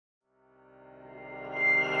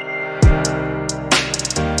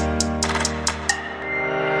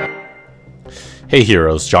Hey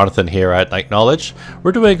heroes, Jonathan here at Night Knowledge.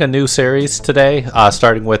 We're doing a new series today,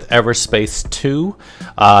 starting with Everspace 2.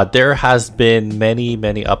 There has been many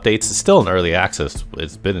updates. It's still in early access.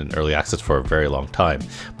 It's been in early access for a very long time.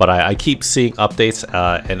 But I keep seeing updates,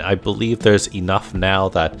 and I believe there's enough now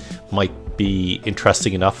that might be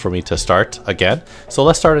interesting enough for me to start again. So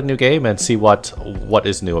let's start a new game and see what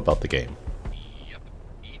is new about the game.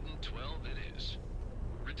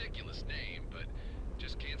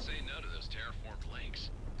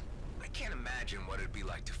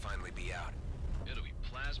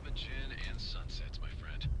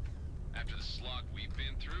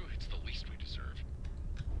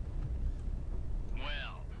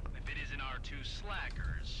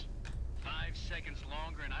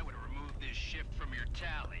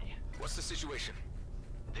 What's the situation?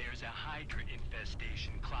 There's a Hydra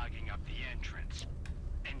infestation clogging up the entrance.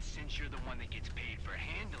 And since you're the one that gets paid for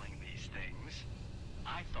handling these things,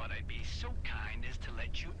 I thought I'd be so kind as to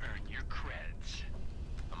let you earn your creds.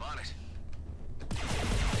 I'm on it.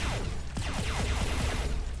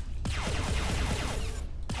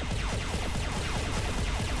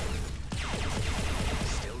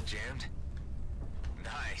 Still jammed?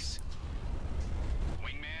 Nice.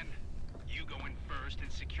 Wingman, you go in first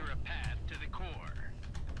and secure a path to the core.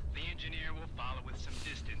 The engineer will follow with some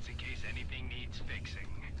distance in case anything needs fixing.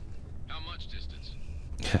 How much distance?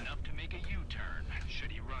 Enough to make a U-turn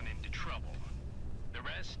should he run into trouble. The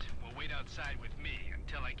rest will wait outside with me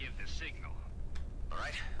until I give the signal. All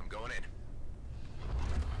right, I'm going in.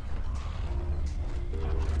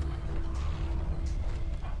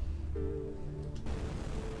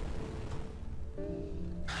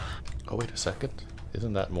 Oh, wait a second.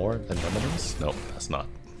 Isn't that more than enemies? No, that's not.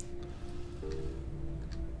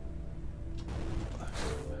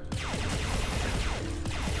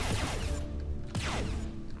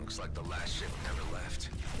 Looks like the last ship never left.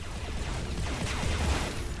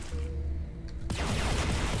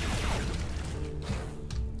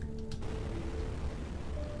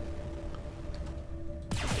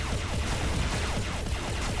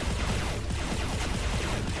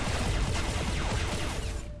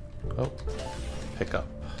 Oh, pick up.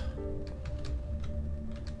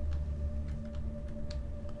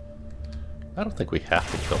 I don't think we have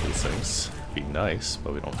to kill these things. It'd be nice,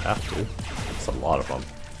 but we don't have to. It's a lot of them.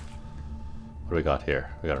 What do we got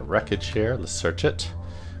here? We got a wreckage here. Let's search it.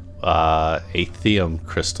 Aethium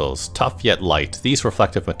crystals. Tough yet light. These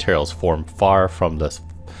reflective materials form far from the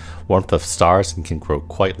warmth of stars and can grow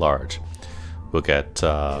quite large. We'll get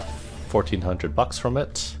 1,400 bucks from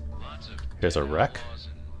it. Here's a wreck.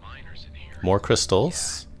 More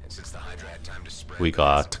crystals. We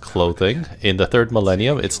got clothing. In the third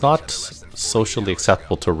millennium, it's not socially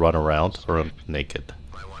acceptable to run around naked.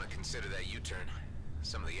 Might want to consider that U-turn.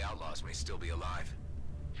 Some of the outlaws may still be alive.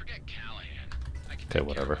 Forget Callahan. Okay,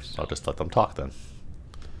 whatever. I'll just let them talk then.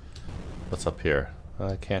 What's up here?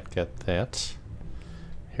 I can't get that.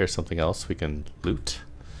 Here's something else we can loot.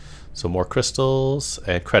 So more crystals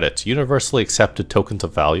and credits. Universally accepted tokens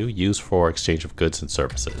of value used for exchange of goods and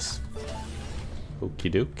services.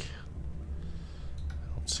 Okie doke.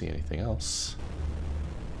 I don't see anything else.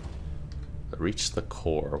 Reach the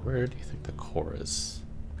core. Where do you think the core is?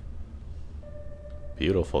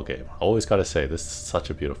 Beautiful game. Always gotta say, this is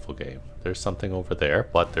such a beautiful game. There's something over there,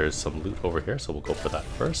 but there's some loot over here, so we'll go for that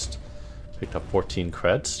first. Picked up 14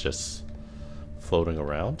 creds, just floating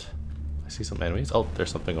around. I see some enemies. Oh,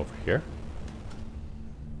 there's something over here.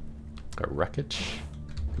 Got wreckage.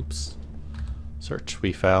 Oops. Search.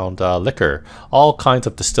 We found liquor. All kinds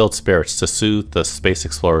of distilled spirits to soothe the space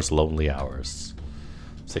explorer's lonely hours.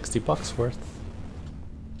 60 bucks worth.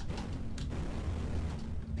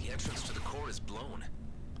 The entrance to the core is blown.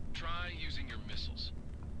 Try using your missiles.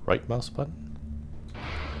 Right mouse button. There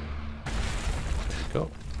you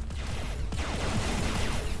go.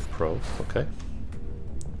 Probe. Okay.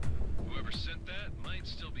 Whoever sent that might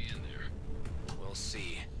still be in there. We'll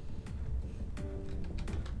see.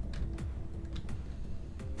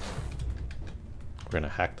 We're gonna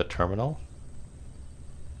hack the terminal.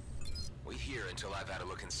 Wait here until I've had a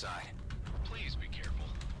look inside. Please be careful.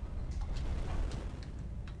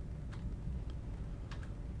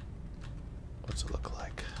 What's it look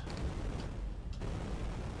like?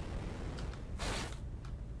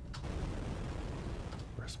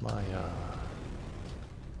 Where's my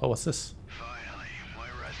Oh, what's this? Finally, my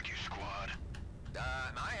rescue squad.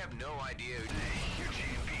 I have no idea. Hey, you're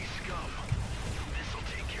GMP scum. This'll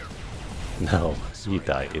take care of No, you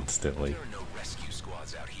die instantly. There are no rescue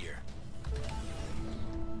squads out here.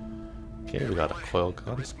 Okay, we got a coil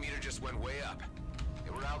gun. The risk meter just went way up.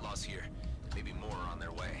 There were outlaws here. Maybe more on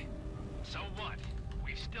their way. So what? We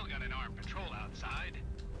We've still got an armed patrol outside.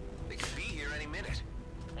 They could be here any minute.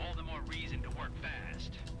 All the more reason to work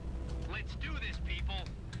fast. Let's do this, people.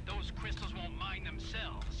 Those crystals won't mine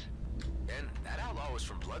themselves. And that outlaw was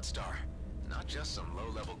from Bloodstar, not just some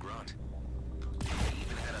low-level grunt. He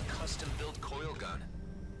even had a custom-built coil gun.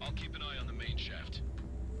 I'll keep an eye on the main shaft.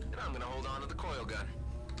 And I'm gonna hold on to the coil gun.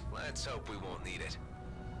 Let's hope we won't need it.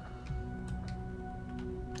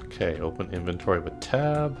 Okay, open inventory with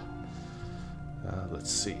tab. Let's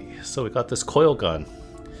see. So we got this coil gun.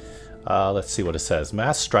 Let's see what it says.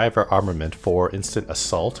 Mass driver armament for instant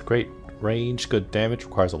assault. Great range, good damage,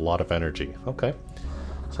 requires a lot of energy. Okay.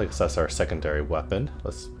 So I guess that's our secondary weapon.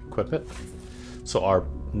 Let's equip it. So our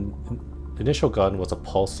initial gun was a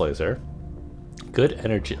pulse laser. Good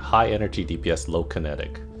energy, high energy DPS, low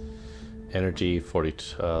kinetic. Energy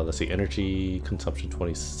 40, let's see, energy consumption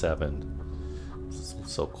 27.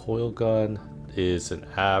 So coil gun is an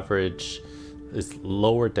average, is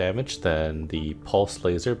lower damage than the pulse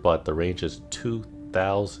laser, but the range is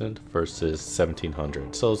 2000 versus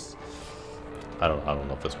 1700. So it's, I don't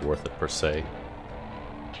know if it's worth it per se.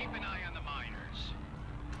 Keep an eye on the miners.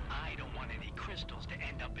 I don't want any crystals to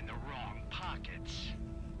end up in the wrong pockets.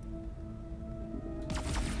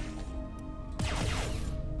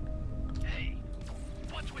 Hey,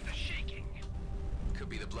 what's with the shaking? Could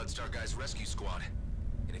be the Bloodstar guys' rescue squad.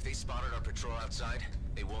 And if they spotted our patrol outside,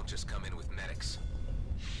 they won't just come in with medics.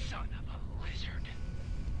 Son of a lizard.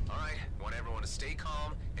 Alright, want everyone to stay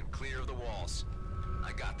calm and clear of the walls.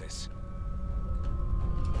 I got this.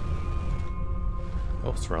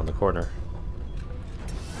 Oh, it's around the corner.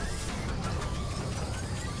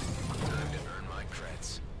 Time to earn my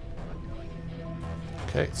creds.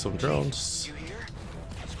 Okay, some drones. You hear?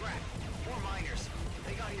 Scrap. More miners.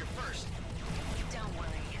 They got here first. Don't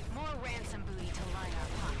worry, more ransom booty to line our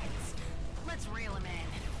pockets. Let's reel them in.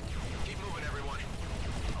 Keep moving, everyone.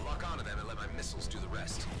 I'll lock onto them and let my missiles do the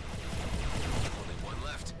rest. Only one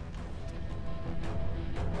left.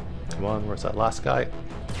 Come on, where's that last guy?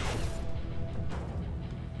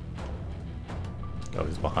 Oh,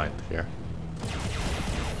 he's behind here.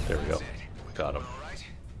 There we go. We got him. All right.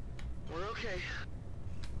 We're okay.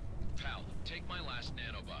 Pal, take my last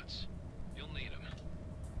nanobots. You'll need them.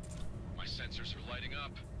 My sensors are lighting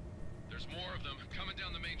up. There's more of them coming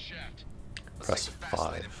down the main shaft. Press Let's take the fast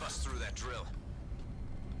lane 5. and bust through that drill.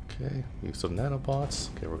 Okay, use some nanobots.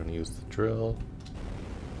 Okay, we're gonna use the drill.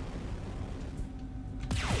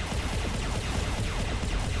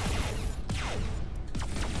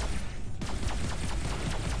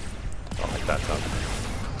 I like that gun.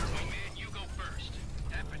 Oh man, you go first.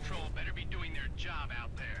 That patrol better be doing their job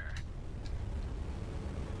out there.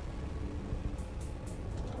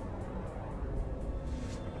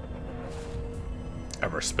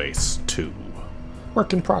 Everspace 2.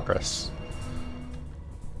 Work in progress.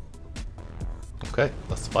 Okay,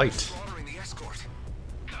 let's fight. Slaughtering the escort.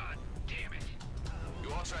 God damn it.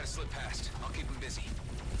 You all try to slip past. I'll keep them busy.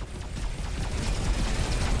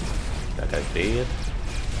 That guy's dead.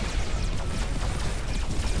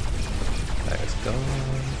 That guy's gone.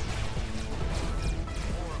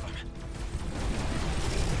 More of them.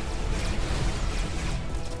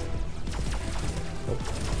 Oh.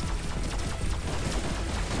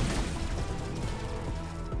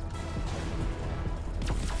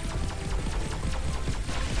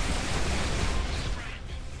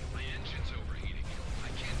 My engine's overheating. I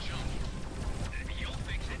can't jump. You'll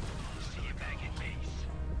fix it. See you back at base.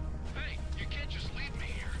 Hey, you can't just leave me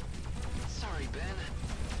here. Sorry, Ben.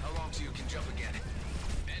 How long till you can jump again?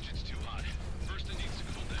 Engine's too hot. First it needs to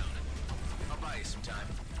cool down. I'll buy you some time.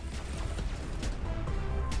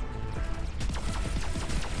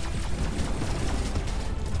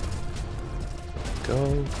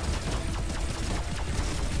 Go.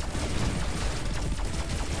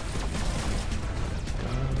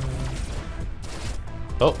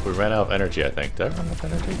 Oh, we ran out of energy, I think. Did I run out of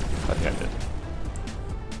energy? I think I did.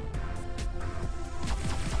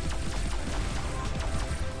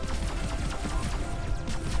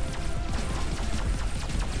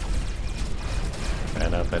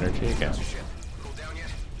 Ran out of energy again. Ship. Cool down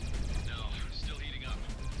yet? No, still heating up.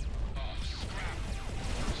 Oh, scrap.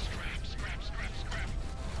 Scrap.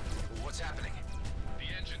 What's happening? The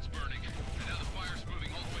engine's burning, and now the fire's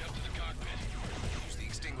moving all the way up to the cockpit. Use the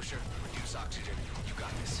extinguisher. Reduce oxygen. You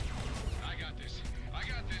got this. I got this.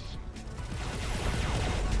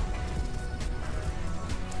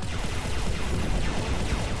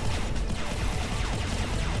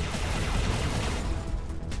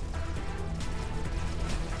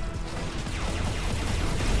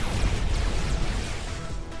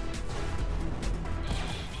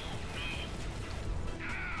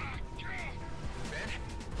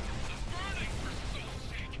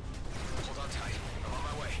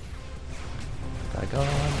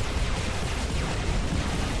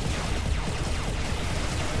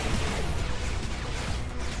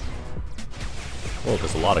 Oh,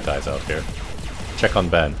 there's a lot of guys out here. Check on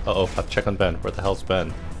Ben. Uh-oh, have to check on Ben. Where the hell's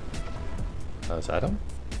Ben? Is that him?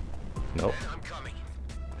 Nope. I'm coming.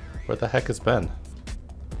 Where the heck is Ben?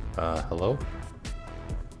 Hello?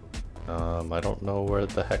 I don't know where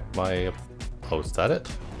the heck my... Oh, is that it?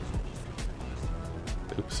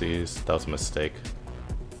 Oopsies, that was a mistake.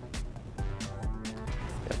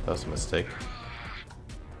 Yeah, that was a mistake.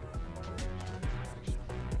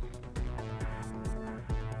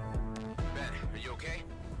 Ben, are you okay?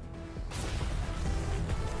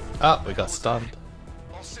 Ah, we got stunned.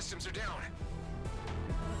 All systems are down.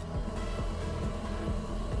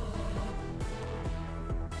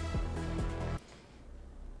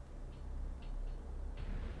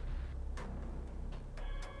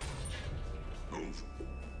 Move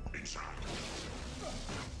inside.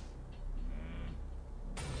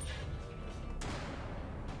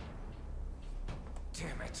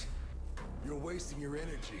 Damn it. You're wasting your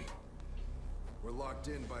energy. We're locked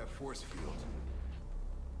in by a force field.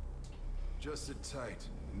 Just sit tight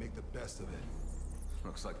and make the best of it.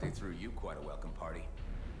 Looks like they threw you quite a welcome party.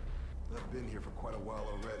 I've been here for quite a while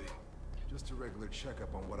already. Just a regular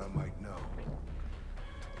checkup on what I might know.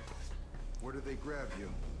 Where did they grab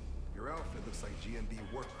you? Your outfit looks like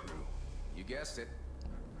GMB work crew. You guessed it.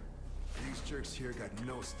 These jerks here got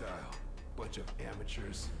no style. Bunch of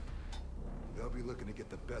amateurs. They'll be looking to get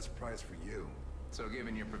the best price for you. So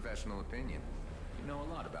given your professional opinion, you know a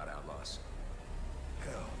lot about outlaws.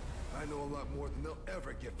 Hell, I know a lot more than they'll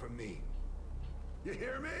ever get from me. You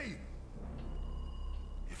hear me?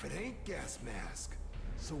 If it ain't Gas Mask,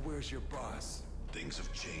 so where's your boss? Things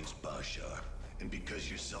have changed, Bashar. And because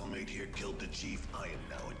your cellmate here killed the chief, I am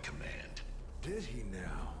now in command. Did he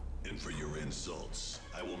now? And for your insults,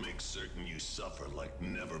 I will make certain you suffer like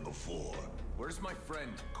never before. Where's my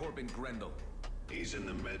friend, Corbin Grendel? He's in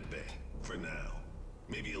the med bay, for now.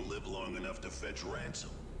 Maybe he'll live long enough to fetch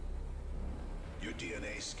ransom. Your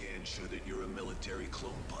DNA scan showed that you're a military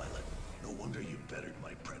clone pilot. No wonder you bettered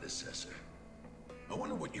my predecessor. I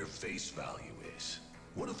wonder what your face value is.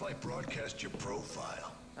 What if I broadcast your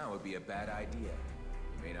profile? That would be a bad idea.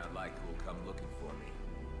 You may not like who will come looking for me.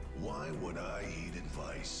 Why would I heed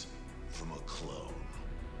advice from a clone?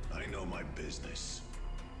 I know my business.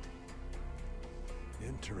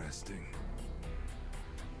 Interesting.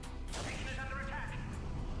 Station is under attack.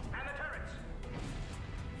 And the turrets.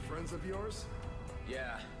 Friends of yours?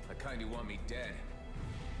 Yeah, the kind who want me dead.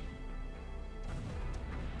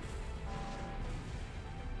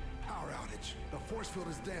 Power outage. The force field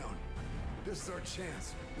is down. This is our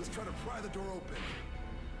chance. Let's try to pry the door open.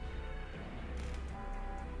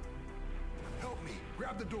 Help me.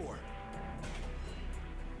 Grab the door.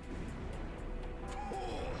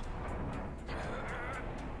 Oh.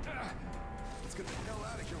 Let's get the hell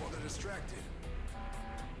out of here while they're distracted.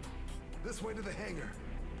 This way to the hangar.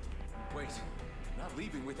 Wait, I'm not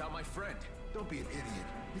leaving without my friend. Don't be an idiot.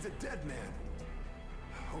 He's a dead man.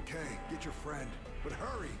 Okay, get your friend, but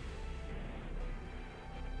hurry.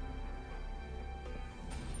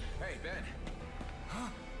 Hey, Ben. Huh?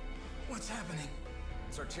 What's happening?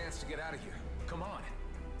 It's our chance to get out of here. Come on.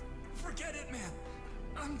 Forget it, man.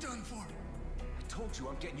 I'm done for. I told you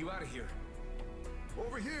I'm getting you out of here.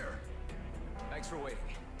 Over here. Thanks for waiting.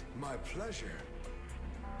 My pleasure.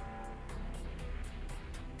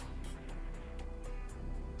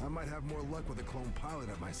 I might have more luck with a clone pilot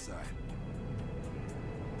at my side.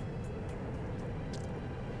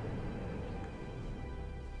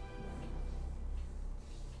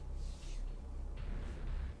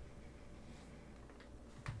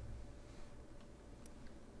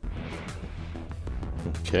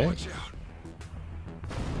 Okay. Watch out.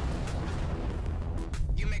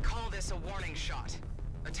 You may call this a warning shot.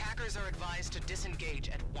 Attackers are advised to disengage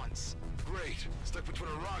at once. Great. Stuck between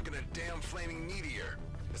a rock and a damn flaming meteor.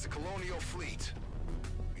 It's a colonial fleet.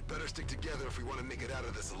 We better stick together if we want to make it out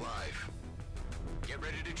of this alive. Get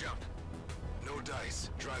ready to jump. No dice.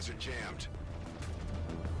 Drives are jammed.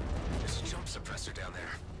 There's a jump suppressor down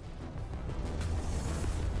there.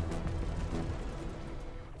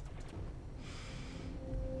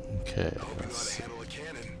 Okay, I hope you know let's how to see. handle a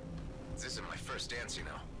cannon. This isn't my first dance, you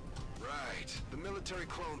know. Right. The military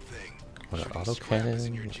clone thing. What Shooting an scrap is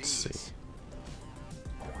in autocannon? your Let's genes. see.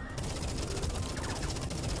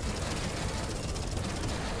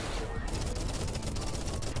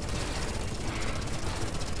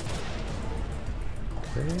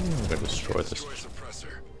 Okay, I'm gonna destroy this. Destroy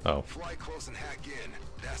suppressor. Oh. Fly close and hack in.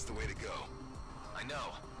 That's the way to go. I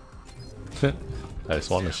know. I just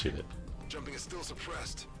want to shoot it. Jumping is still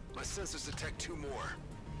suppressed. My sensors detect two more.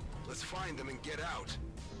 Let's find them and get out.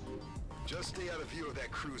 Just stay out of view of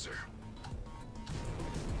that cruiser.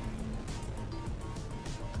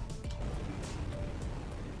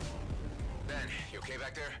 okay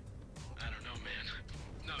back there? I don't know, man.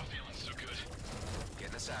 Not feeling so good.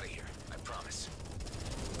 Getting us out of here, I promise.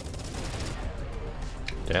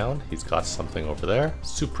 Down. He's got something over there.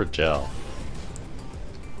 Super gel.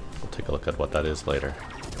 We'll take a look at what that is later.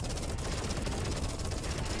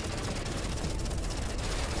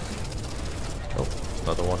 Oh,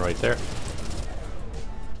 another one right there.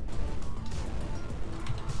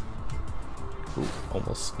 Ooh,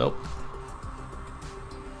 almost. Nope.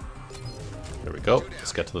 There we go.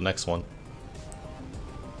 Let's get to the next one.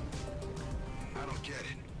 I don't get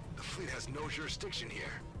it. The fleet has no jurisdiction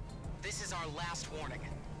here. This is our last warning.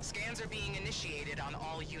 Scans are being initiated on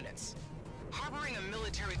all units. Harboring a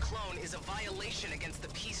military clone is a violation against the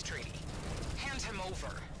peace treaty. Hand him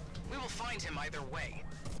over. We will find him either way.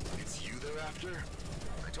 It's you they're after?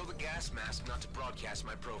 I told the gas mask not to broadcast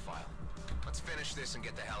my profile. Let's finish this and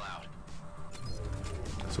get the hell out.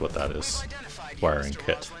 See what that is. We've identified you, Wiring Mr.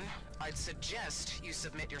 kit. Roslin. I'd suggest you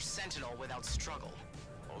submit your sentinel without struggle.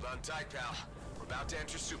 Hold on tight, pal. We're about to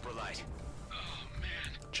enter Superlight. Oh,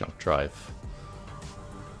 man. Jump drive.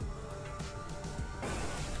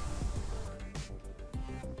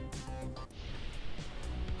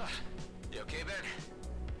 You okay, Ben?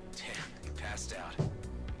 Damn, you passed out.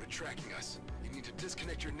 They're tracking us. You need to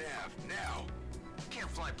disconnect your nav, now. Can't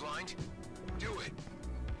fly blind. Do it.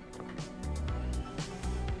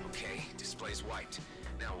 Okay, display's wiped.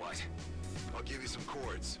 Now what? I'll give you some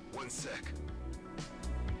cords. 1 sec.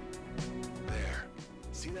 There.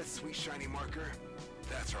 See that sweet shiny marker?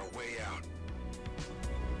 That's our way out.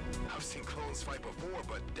 I've seen clones fight before,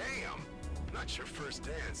 but damn! Not your first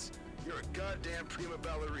dance. You're a goddamn prima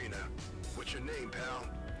ballerina. What's your name, pal?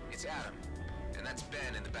 It's Adam. And that's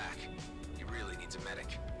Ben in the back. He really needs a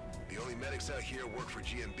medic. The only medics out here work for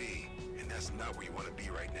GMB, and that's not where you want to be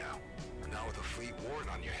right now. Not with a fleet warrant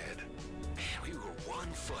on your head. We were 1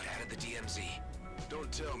 foot out of the DMZ. Don't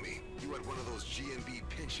tell me you had one of those GMB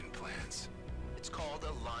pension plans. It's called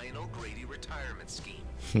a Lionel Grady retirement scheme.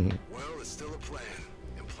 Well, it's still a plan,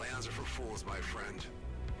 and plans are for fools, my friend.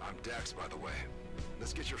 I'm Dax, by the way.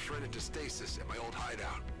 Let's get your friend into stasis at my old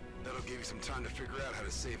hideout. That'll give you some time to figure out how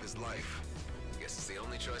to save his life. Guess it's the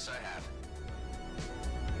only choice I have.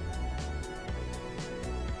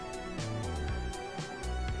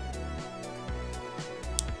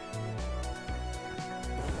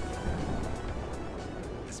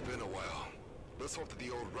 It's been a while. Let's hope that the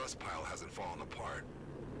old rust pile hasn't fallen apart.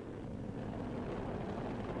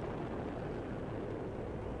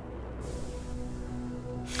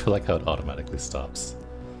 I like how it automatically stops.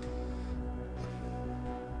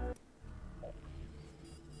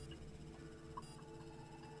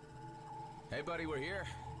 Hey, buddy, we're here.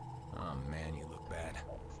 Oh, man, you look bad.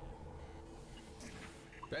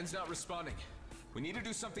 Ben's not responding. We need to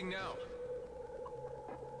do something now.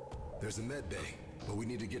 There's a med bay, but we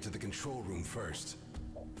need to get to the control room first.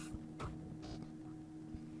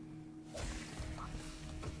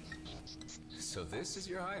 So this is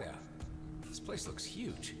your hideout. This place looks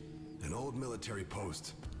huge. An old military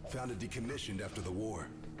post, founded decommissioned after the war.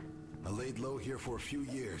 I laid low here for a few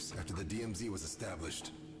years after the DMZ was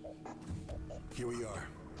established. Here we are.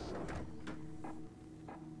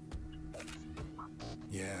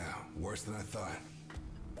 Yeah, worse than I thought.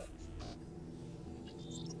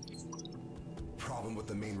 Problem with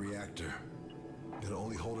the main reactor. It'll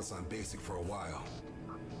only hold us on basic for a while.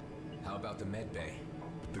 How about the med bay?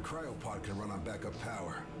 The cryopod can run on backup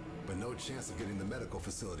power, but no chance of getting the medical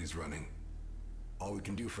facilities running. All we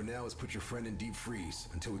can do for now is put your friend in deep freeze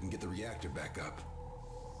until we can get the reactor back up.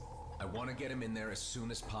 I want to get him in there as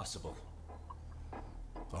soon as possible.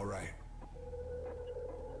 All right.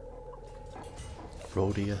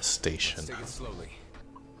 Rhodia Station. Let's take it slowly.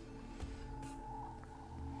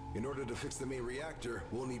 In order to fix the main reactor,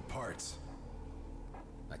 we'll need parts.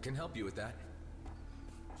 I can help you with that.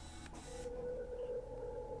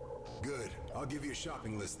 Good. I'll give you a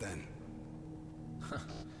shopping list then.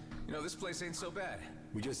 You know, this place ain't so bad.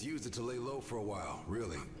 We just used it to lay low for a while,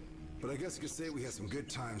 really. But I guess you could say we had some good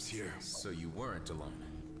times here. So you weren't alone.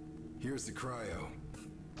 Here's the cryo.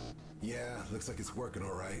 Yeah, looks like it's working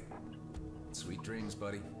all right. Sweet dreams,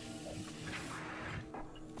 buddy.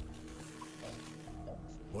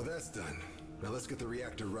 Well, that's done. Now let's get the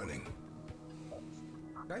reactor running.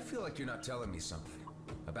 I feel like you're not telling me something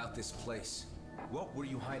about this place. What were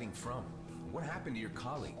you hiding from? What happened to your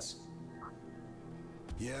colleagues?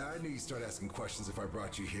 Yeah, I knew you'd start asking questions if I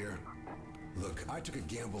brought you here. Look, I took a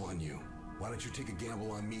gamble on you. Why don't you take a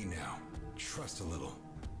gamble on me now? Trust a little.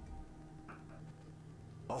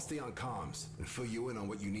 I'll stay on comms and fill you in on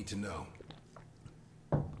what you need to know.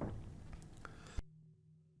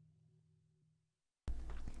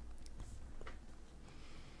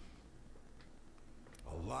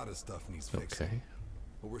 of stuff needs fixing. Okay.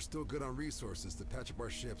 But we're still good on resources to patch up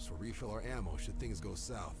our ships or refill our ammo should things go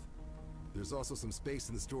south. There's also some space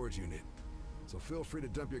in the storage unit, so feel free to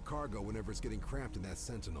dump your cargo whenever it's getting cramped in that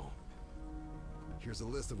Sentinel. Here's a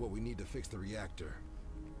list of what we need to fix the reactor.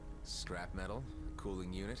 Scrap metal,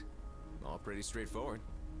 cooling unit, all pretty straightforward.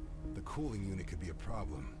 The cooling unit could be a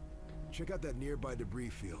problem. Check out that nearby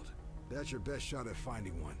debris field. That's your best shot at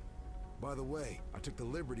finding one. By the way, I took the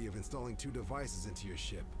liberty of installing 2 devices into your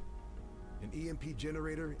ship. An EMP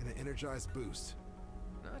generator and an energized boost.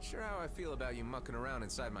 Not sure how I feel about you mucking around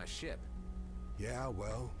inside my ship. Yeah,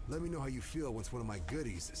 well, let me know how you feel once one of my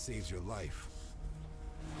goodies saves your life.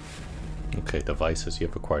 Okay, devices. You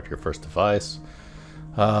have acquired your first device.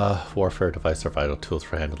 Warfare devices are vital tools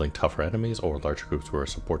for handling tougher enemies or larger groups where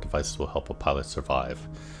support devices will help a pilot survive.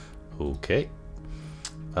 Okay.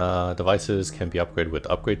 Devices can be upgraded with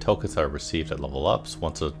upgrade tokens that are received at level ups.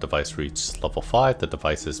 Once a device reaches level 5, the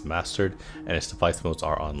device is mastered and its device modes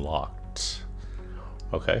are unlocked.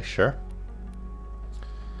 Okay, sure.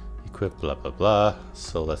 Equip, blah blah blah.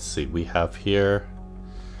 So let's see, we have here,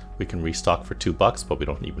 we can restock for $2, but we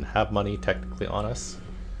don't even have money technically on us.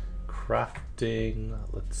 Crafting,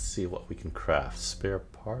 let's see what we can craft. Spare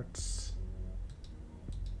parts.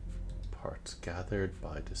 Parts gathered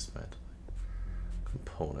by dismantling.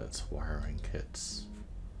 Components, wiring kits.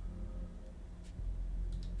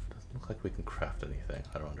 Doesn't look like we can craft anything.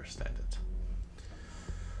 I don't understand it.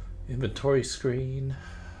 Inventory screen.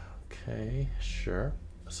 Okay, sure.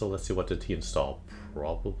 So let's see, what did he install?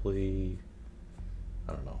 Probably,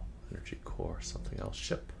 I don't know, energy core, something else.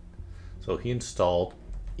 Ship. So he installed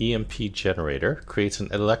EMP generator, creates an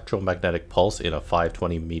electromagnetic pulse in a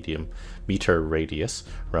 520 meter radius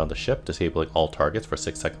around the ship, disabling all targets for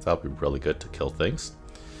 6 seconds. That'll be really good to kill things.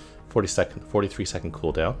 43 second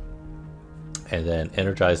cooldown. And then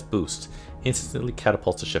energized boost, instantly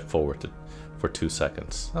catapults the ship forward for 2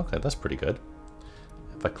 seconds. Okay, that's pretty good.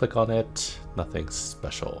 If I click on it, nothing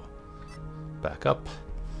special. Back up.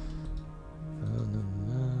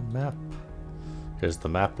 Map. Here's the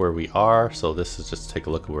map where we are. So this is just take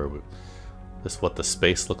a look at where this is what the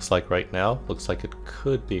space looks like right now. Looks like it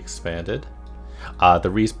could be expanded. Part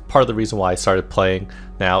of the reason why I started playing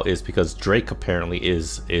now is because Drake apparently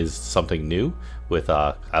is something new with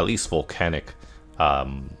at least volcanic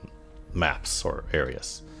maps or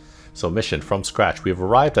areas. So mission from scratch. We have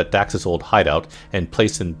arrived at Dax's old hideout and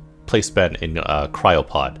placed Ben in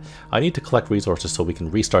cryopod. I need to collect resources so we can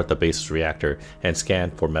restart the base's reactor and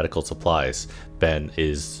scan for medical supplies Ben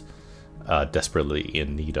is desperately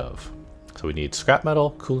in need of. So we need scrap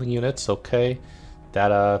metal, cooling units, okay.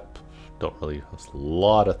 Data, don't really, there's a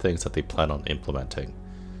lot of things that they plan on implementing.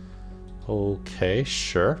 Okay,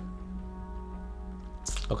 sure.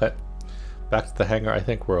 Okay, back to the hangar. I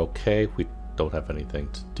think we're okay. We don't have anything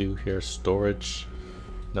to do here. Storage,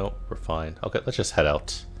 no, we're fine. Okay, let's just head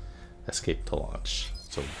out. Escape to launch.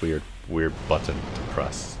 It's a weird button to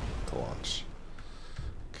press to launch.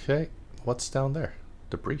 Okay, what's down there?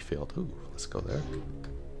 Debris field. Ooh, let's go there.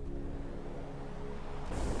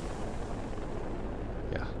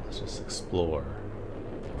 Yeah, let's just explore.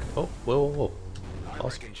 Oh, whoa. I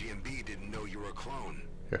reckon GMB didn't know you were a clone.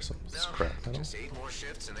 Here's some scrap metal. Just 8 more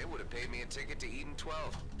ships and they would have paid me a ticket to Eden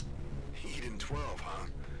 12. Eden 12, huh?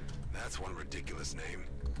 That's one ridiculous name.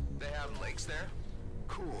 They have lakes there?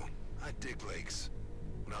 Cool. I dig lakes.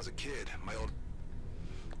 When I was a kid, my old...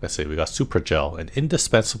 Let's see, we got Supergel, an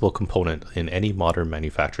indispensable component in any modern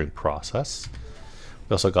manufacturing process.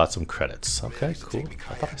 We also got some credits. Okay, cool.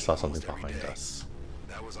 I thought I saw something behind us.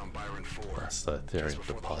 That was on Byron 4. That's the Ethereum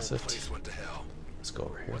deposit. Let's go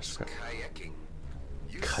over here. What's kayaking?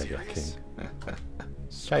 Kayaking.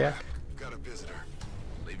 Kayak. Got a visitor.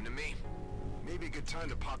 Leave him to me. Maybe a good time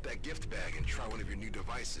to pop that gift bag and try one of your new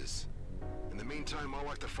devices. In the meantime, I'll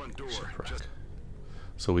lock the front door.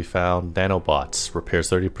 So we found nanobots.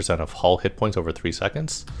 Repairs 30% of hull hit points over 3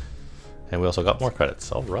 seconds. And we also got more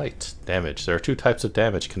credits. Alright. Damage. There are 2 types of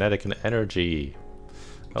damage, kinetic and energy.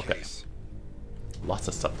 Okay. Lots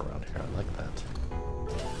of stuff around here. I like that.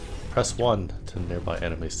 Press 1 to nearby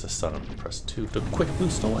enemies to stun them. Press 2 to quick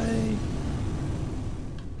boost away.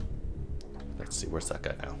 Let's see. Where's that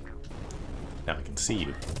guy now? Now I can see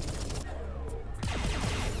you.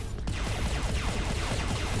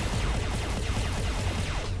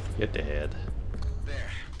 You're dead.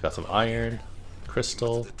 There. Got some iron,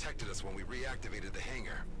 crystal. Detected us when we reactivated the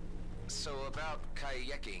hangar. So about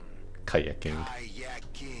kayaking. Kayaking.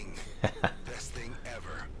 Kayaking. Best thing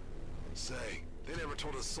ever. Say, they never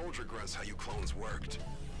told us soldier grunts how you clones worked.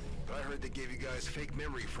 But I heard they gave you guys fake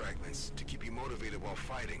memory fragments to keep you motivated while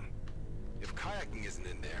fighting. If kayaking isn't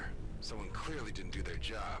in there, Someone clearly didn't do their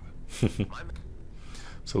job.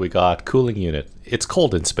 So we got cooling unit. It's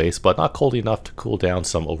cold in space, but not cold enough to cool down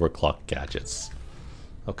some overclocked gadgets.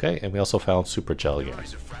 Okay, and we also found super gel again.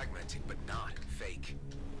 Memories are fragmented, but not fake.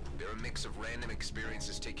 They're a mix of random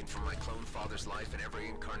experiences taken from my clone father's life and every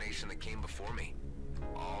incarnation that came before me.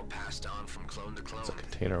 All passed on from clone to clone. There's a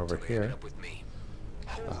container over till they ended here. up with me.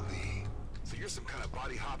 Holy. So you're some kind of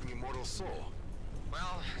body-hopping immortal soul.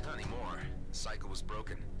 Well, not anymore. The cycle was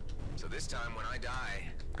broken. So this time when I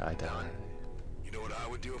die, I die. You know what I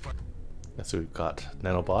would do if I... So we've got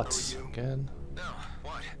nanobots How are you? again. no,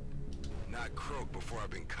 what? Not croak before I've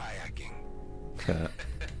been kayaking.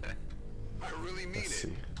 I really mean Let's it.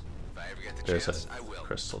 see. If I ever get the There's chance, a I will.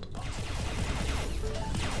 crystal deposit.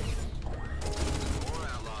 More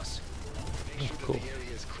outlaws. Make sure cool. that the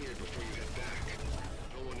area is cleared before you head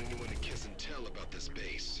back. Don't want anyone to kiss and tell about this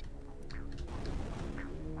base.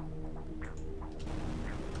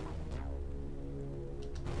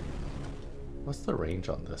 What's the range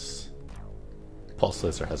on this? Pulse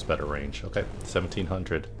laser has better range. Okay,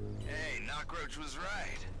 1700. Hey, Knockroach was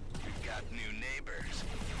right. We've got new neighbors.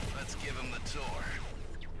 Let's give them the tour.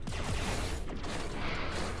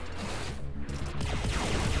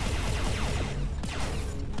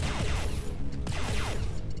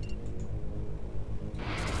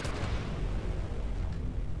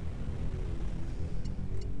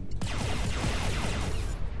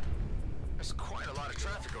 There's quite a lot of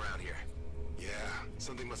traffic around here. Yeah,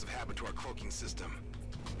 something must have happened to our cloaking system.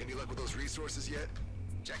 Any luck with those resources yet?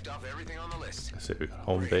 Checked off everything on the list. So we got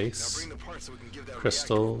home Great. base, Now bring the parts so we can give that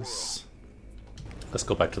crystals. Let's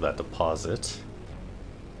go back to that deposit.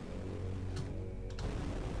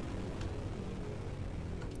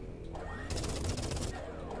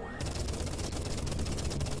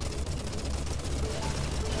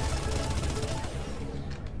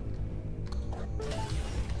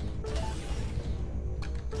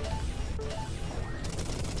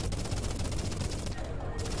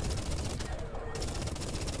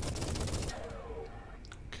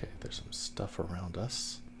 Okay, there's some stuff around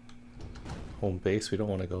us. Home base, we don't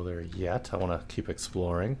want to go there yet. I want to keep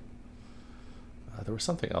exploring. There was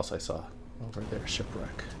something else I saw over there,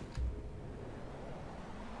 shipwreck.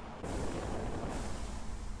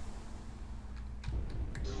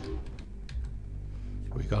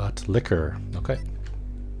 We got liquor. Okay.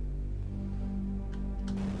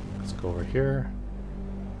 Let's go over here.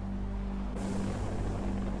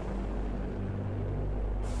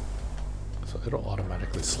 So it'll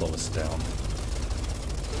automatically slow us down.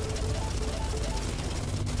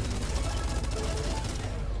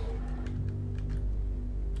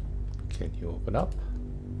 Can you open up?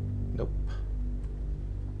 Nope.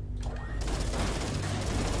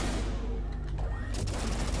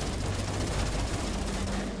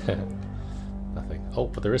 Nothing. Oh,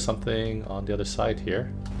 but there is something on the other side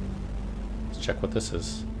here. Let's check what this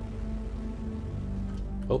is.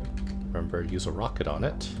 Oh, remember, use a rocket on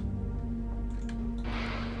it.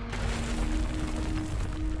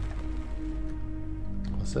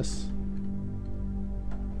 What's this?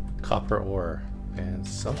 Copper ore and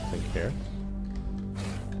something here.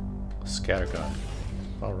 A scattergun.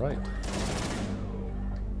 All right.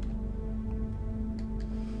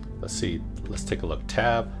 Let's see. Let's take a look.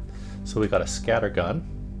 Tab. So we got a scattergun,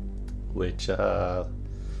 which I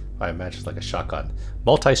imagine is like a shotgun.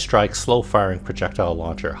 Multi-strike, slow-firing projectile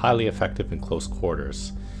launcher, highly effective in close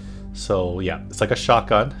quarters. So yeah, it's like a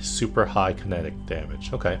shotgun, super high kinetic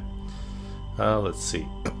damage. Okay. Let's see.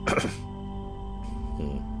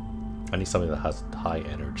 I need something that has high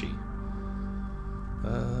energy.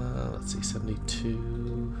 Let's see,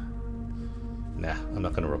 72. Nah, I'm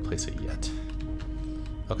not going to replace it yet.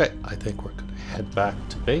 Okay, I think we're going to head back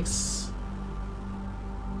to base.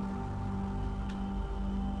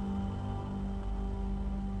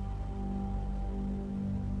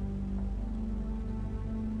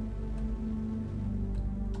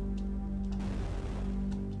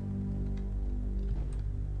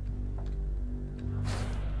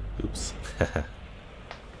 Oops.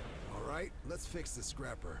 Alright, let's fix the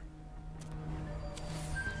scrapper.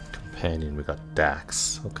 Companion, we got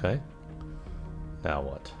Dax. Okay. Now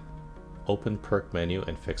what? Open perk menu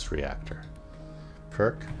and fix reactor.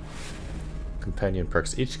 Perk. Companion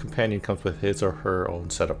perks. Each companion comes with his or her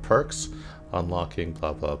own set of perks. Unlocking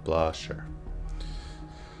blah blah blah. Sure.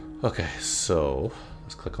 Okay, so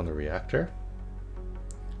let's click on the reactor.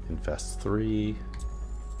 Invest 3.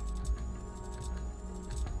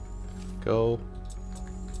 Go.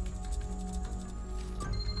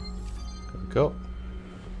 There we go.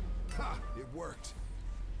 Ha! It worked.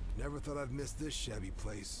 Never thought I'd miss this shabby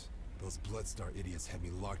place. Those Bloodstar idiots had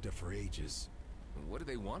me locked up for ages. What do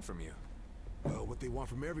they want from you? Well, what they want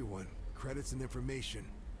from everyone. Credits and information.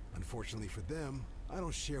 Unfortunately for them, I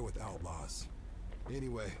don't share with outlaws.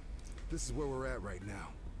 Anyway, this is where we're at right now.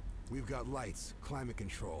 We've got lights, climate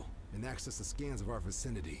control, and access to scans of our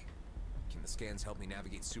vicinity. Can the scans help me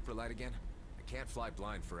navigate Superlight again? I can't fly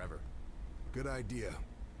blind forever. Good idea.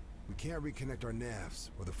 We can't reconnect our navs,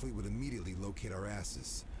 or the fleet would immediately locate our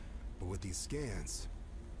asses. But with these scans...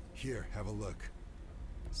 Here, have a look.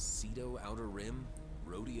 Cedo Outer Rim,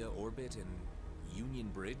 Rhodia Orbit, and Union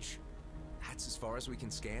Bridge? That's as far as we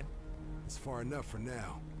can scan? It's far enough for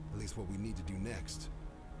now. At least what we need to do next.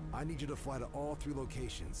 I need you to fly to all 3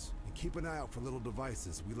 locations, and keep an eye out for little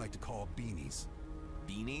devices we like to call beanies.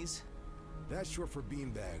 Beanies? That's short for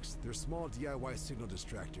beanbags. They're small DIY signal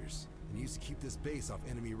distractors, and used to keep this base off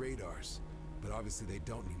enemy radars. But obviously they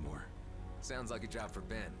don't anymore. Sounds like a job for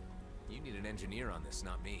Ben. You need an engineer on this,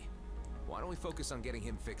 not me. Why don't we focus on getting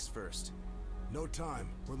him fixed first? No time.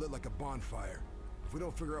 We're lit like a bonfire. If we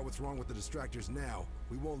don't figure out what's wrong with the distractors now,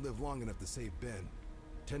 we won't live long enough to save Ben.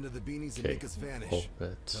 Tend to the beanies and make us vanish.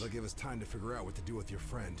 That'll give us time to figure out what to do with your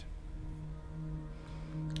friend.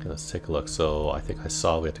 Okay, let's take a look. So I think I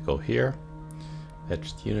saw we had to go here.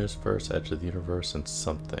 Edge of the universe, edge of the universe, and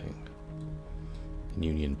something.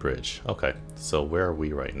 Union Bridge. Okay, so where are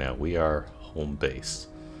we right now? We are home base.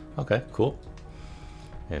 Okay, cool.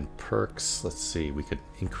 And perks, let's see, we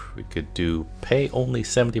could do pay only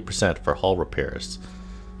 70% for hull repairs.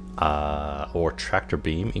 Or tractor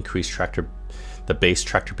beam, increase the base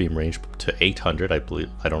tractor beam range to 800, I believe.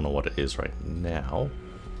 I don't know what it is right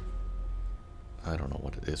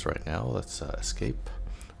now. Let's escape.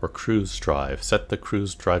 Or cruise drive. Set the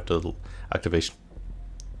cruise drive to activation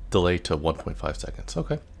delay to 1.5 seconds.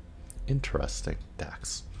 Okay. Interesting.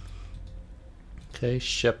 DAX. Okay,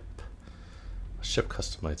 ship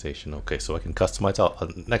customization. Okay, so I can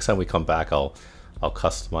customize. Next time we come back, I'll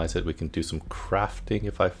customize it. We can do some crafting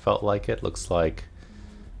if I felt like it. Looks like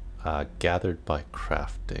gathered by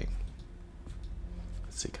crafting.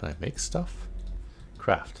 Let's see, can I make stuff?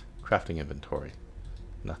 Crafting inventory.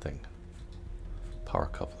 Nothing. Power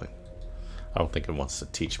coupling. I don't think it wants to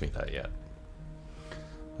teach me that yet.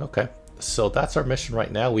 Okay, so that's our mission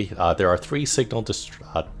right now. There are 3 signal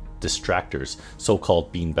distractors,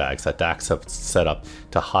 so-called beanbags, that Dax have set up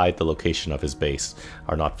to hide the location of his base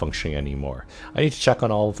are not functioning anymore. I need to check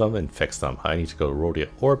on all of them and fix them. I need to go to Rhodia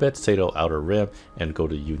Orbit, Cedo Outer Rim, and go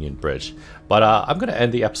to Union Bridge. But I'm going to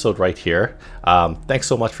end the episode right here. Thanks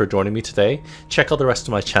so much for joining me today. Check out the rest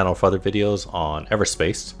of my channel for other videos on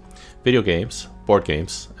Everspace, video games, board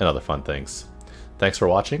games, and other fun things. Thanks for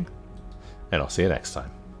watching, and I'll see you next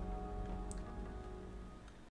time.